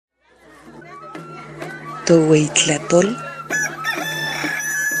Tohueytlatol,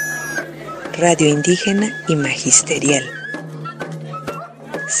 Radio Indígena y Magisterial,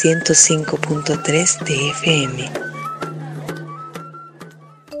 105.3 de FM.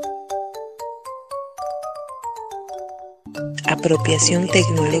 Apropiación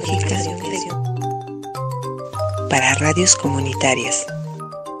tecnológica para radios comunitarias.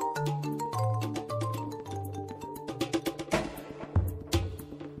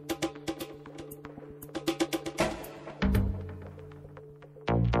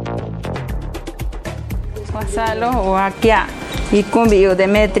 Guasalo o Aquia y Cumbio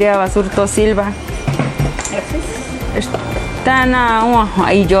Demetria Basurto Silva. Tana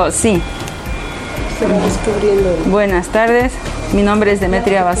y yo, sí. Buenas tardes, mi nombre es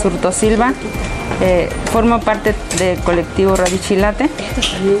Demetria Basurto Silva. Formo parte del colectivo Radio Chilate.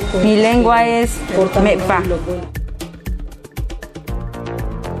 Mi lengua es Mepa.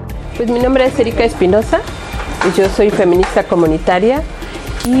 Pues mi nombre es Erika Espinosa, yo soy feminista comunitaria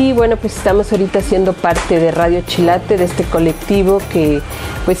y bueno, pues estamos ahorita siendo parte de Radio Chilate, de este colectivo que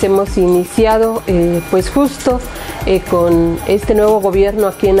pues hemos iniciado pues justo con este nuevo gobierno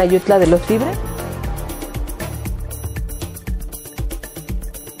aquí en Ayutla de los Libres.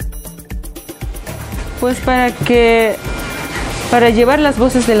 Pues para llevar las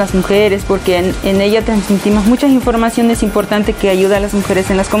voces de las mujeres, porque en ella transmitimos muchas informaciones importantes que ayudan a las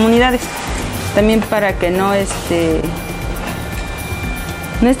mujeres en las comunidades. También para que no estén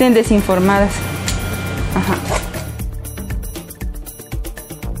desinformadas. Ajá.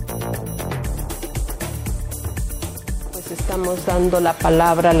 Pues estamos dando la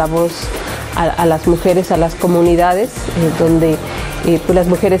palabra, la voz a las mujeres, a las comunidades, donde pues las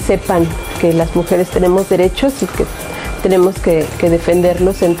mujeres sepan que las mujeres tenemos derechos y que tenemos que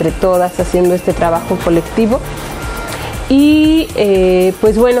defenderlos entre todas, haciendo este trabajo colectivo. Y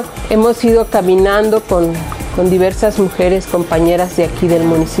pues bueno, hemos ido caminando con diversas mujeres compañeras de aquí del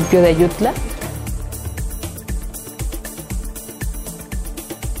municipio de Ayutla.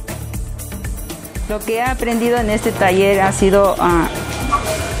 Lo que he aprendido en este taller ha sido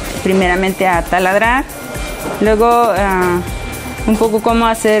primeramente a taladrar, luego un poco cómo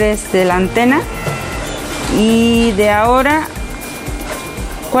hacer la antena, y de ahora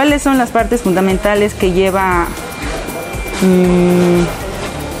cuáles son las partes fundamentales que lleva,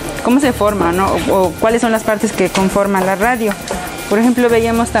 cómo se forma, ¿no? O cuáles son las partes que conforman la radio. Por ejemplo,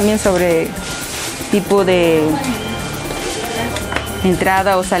 veíamos también sobre tipo de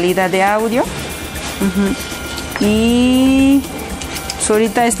entrada o salida de audio. Y pues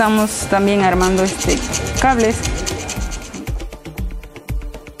ahorita estamos también armando cables.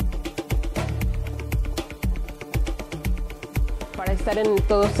 Para estar en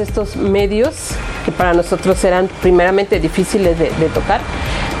todos estos medios que para nosotros eran primeramente difíciles de tocar,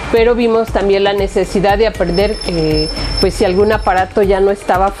 pero vimos también la necesidad de aprender, pues si algún aparato ya no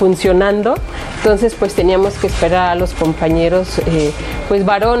estaba funcionando, entonces pues teníamos que esperar a los compañeros, pues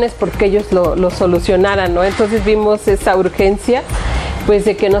varones, porque ellos lo solucionaran, ¿no? Entonces vimos esa urgencia, pues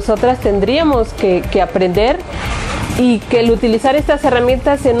de que nosotras tendríamos que aprender, y que el utilizar estas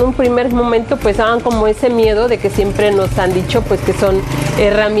herramientas en un primer momento pues daban como ese miedo de que siempre nos han dicho pues que son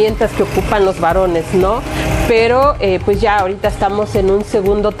herramientas que ocupan los varones, ¿no? Pero pues ya ahorita estamos en un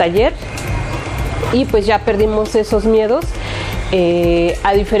segundo taller y pues ya perdimos esos miedos.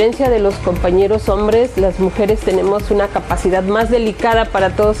 A diferencia de los compañeros hombres, las mujeres tenemos una capacidad más delicada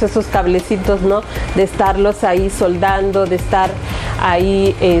para todos esos cablecitos, ¿no? De estarlos ahí soldando, de estar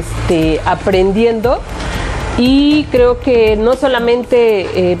ahí aprendiendo. Y creo que no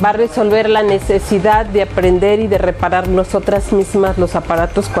solamente va a resolver la necesidad de aprender y de reparar nosotras mismas los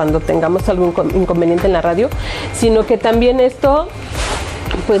aparatos cuando tengamos algún inconveniente en la radio, sino que también esto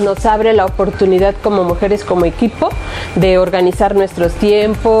pues nos abre la oportunidad como mujeres, como equipo, de organizar nuestros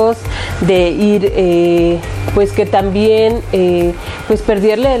tiempos, de ir, pues que también pues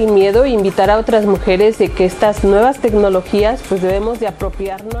perderle el miedo e invitar a otras mujeres de que estas nuevas tecnologías pues debemos de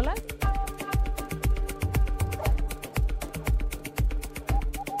apropiárnoslas.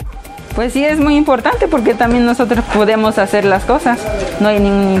 Pues sí, es muy importante porque también nosotros podemos hacer las cosas. No hay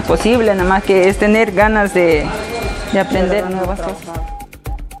ningún imposible, nada más que es tener ganas de aprender nuevas cosas.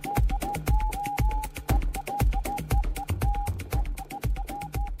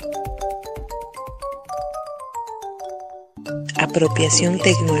 Apropiación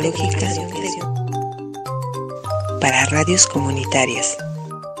tecnológica para radios comunitarias.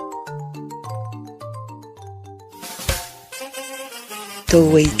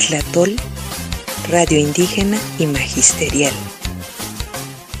 Tohueytlatol, Radio Indígena y Magisterial.